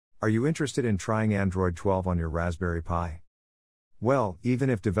Are you interested in trying Android 12 on your Raspberry Pi? Well, even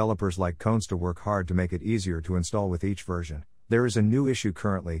if developers like Consta work hard to make it easier to install with each version, there is a new issue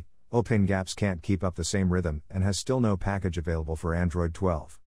currently. OpenGapps can't keep up the same rhythm and has still no package available for Android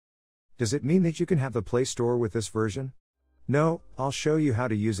 12. Does it mean that you can have the Play Store with this version? No, I'll show you how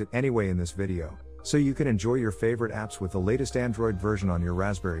to use it anyway in this video, so you can enjoy your favorite apps with the latest Android version on your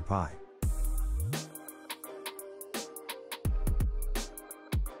Raspberry Pi.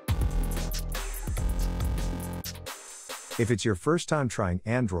 If it's your first time trying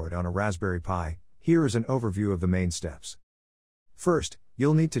Android on a Raspberry Pi, here is an overview of the main steps. First,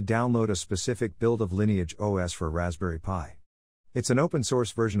 you'll need to download a specific build of Lineage OS for Raspberry Pi. It's an open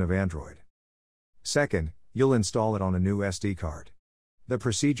source version of Android. Second, you'll install it on a new SD card. The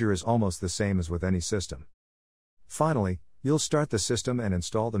procedure is almost the same as with any system. Finally, you'll start the system and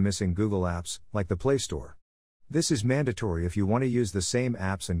install the missing Google apps, like the Play Store. This is mandatory if you want to use the same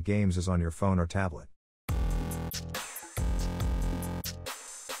apps and games as on your phone or tablet.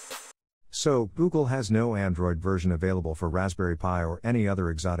 So, Google has no Android version available for Raspberry Pi or any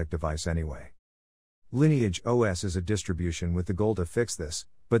other exotic device anyway. Lineage OS is a distribution with the goal to fix this,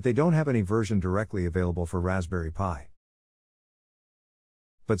 but they don't have any version directly available for Raspberry Pi.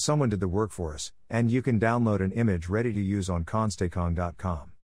 But someone did the work for us, and you can download an image ready to use on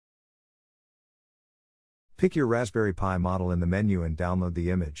constacon.com. Pick your Raspberry Pi model in the menu and download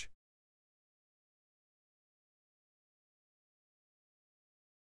the image.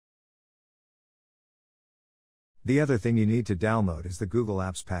 The other thing you need to download is the Google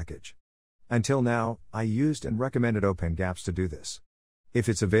Apps package. Until now, I used and recommended OpenGapps to do this. If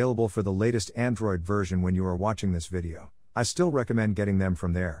it's available for the latest Android version when you are watching this video, I still recommend getting them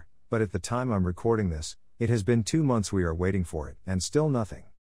from there, but at the time I'm recording this, it has been 2 months we are waiting for it, and still nothing.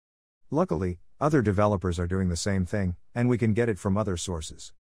 Luckily, other developers are doing the same thing, and we can get it from other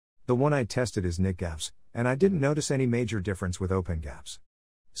sources. The one I tested is NickGapps, and I didn't notice any major difference with OpenGapps.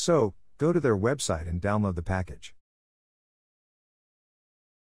 So, go to their website and download the package.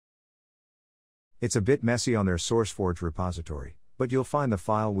 It's a bit messy on their SourceForge repository, but you'll find the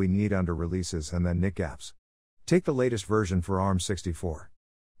file we need under Releases and then NickGapps. Take the latest version for ARM64.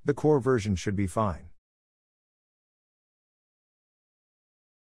 The core version should be fine.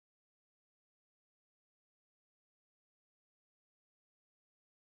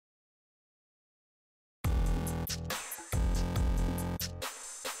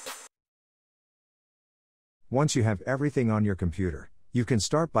 Once you have everything on your computer, you can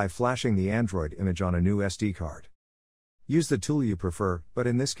start by flashing the Android image on a new SD card. Use the tool you prefer, but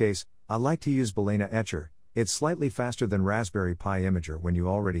in this case, I like to use Balena Etcher. It's slightly faster than Raspberry Pi Imager when you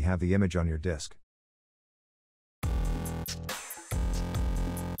already have the image on your disk.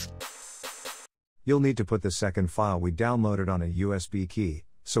 You'll need to put the second file we downloaded on a USB key,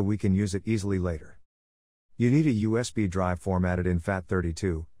 so we can use it easily later. You need a USB drive formatted in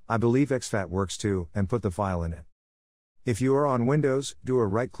FAT32, I believe exFAT works too, and put the file in it. If you are on Windows, do a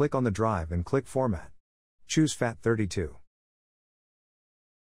right-click on the drive and click Format. Choose FAT32.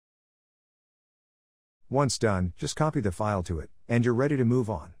 Once done, just copy the file to it, and you're ready to move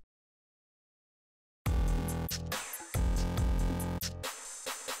on.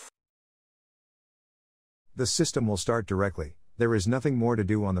 The system will start directly. There is nothing more to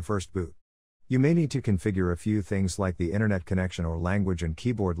do on the first boot. You may need to configure a few things like the internet connection or language and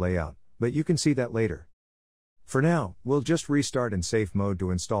keyboard layout, but you can see that later. For now, we'll just restart in safe mode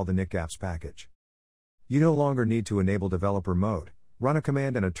to install the NickGapps package. You no longer need to enable developer mode, run a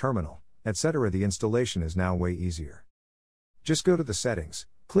command in a terminal, etc. The installation is now way easier. Just go to the settings,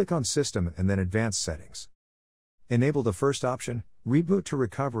 click on System and then Advanced Settings. Enable the first option, Reboot to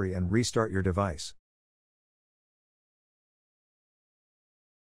Recovery and restart your device.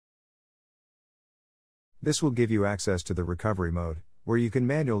 This will give you access to the recovery mode, where you can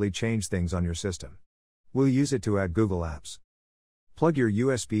manually change things on your system. We'll use it to add Google Apps. Plug your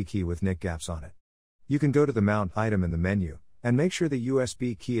USB key with NickGapps on it. You can go to the Mount item in the menu, and make sure the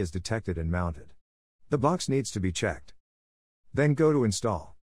USB key is detected and mounted. The box needs to be checked. Then go to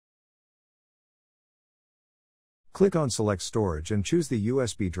Install. Click on Select Storage and choose the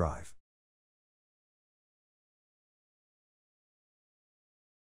USB drive.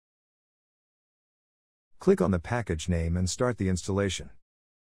 Click on the package name and start the installation.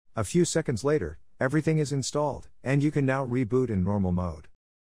 A few seconds later, everything is installed, and you can now reboot in normal mode.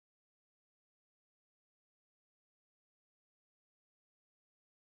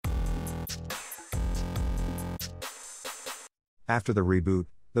 After the reboot,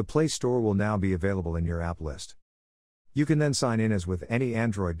 the Play Store will now be available in your app list. You can then sign in as with any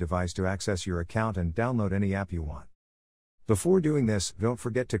Android device to access your account and download any app you want. Before doing this, don't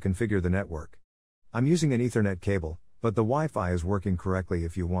forget to configure the network. I'm using an Ethernet cable, but the Wi-Fi is working correctly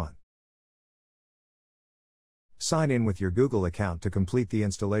if you want. Sign in with your Google account to complete the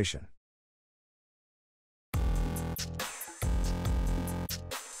installation.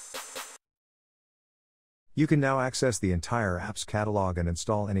 You can now access the entire apps catalog and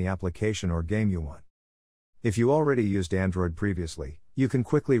install any application or game you want. If you already used Android previously, you can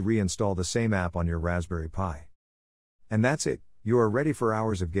quickly reinstall the same app on your Raspberry Pi. And that's it, you are ready for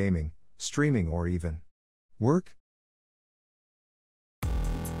hours of gaming, streaming, or even work.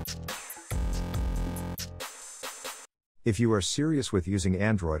 If you are serious with using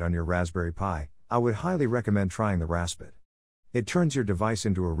Android on your Raspberry Pi, I would highly recommend trying the Raspit. It turns your device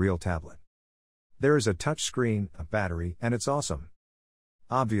into a real tablet. There is a touch screen, a battery, and it's awesome.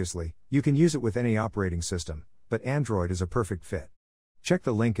 Obviously, you can use it with any operating system, but Android is a perfect fit. Check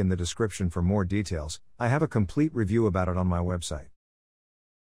the link in the description for more details. I have a complete review about it on my website.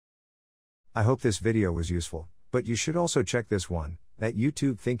 I hope this video was useful, but you should also check this one, that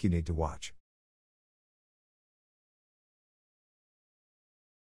YouTube think you need to watch.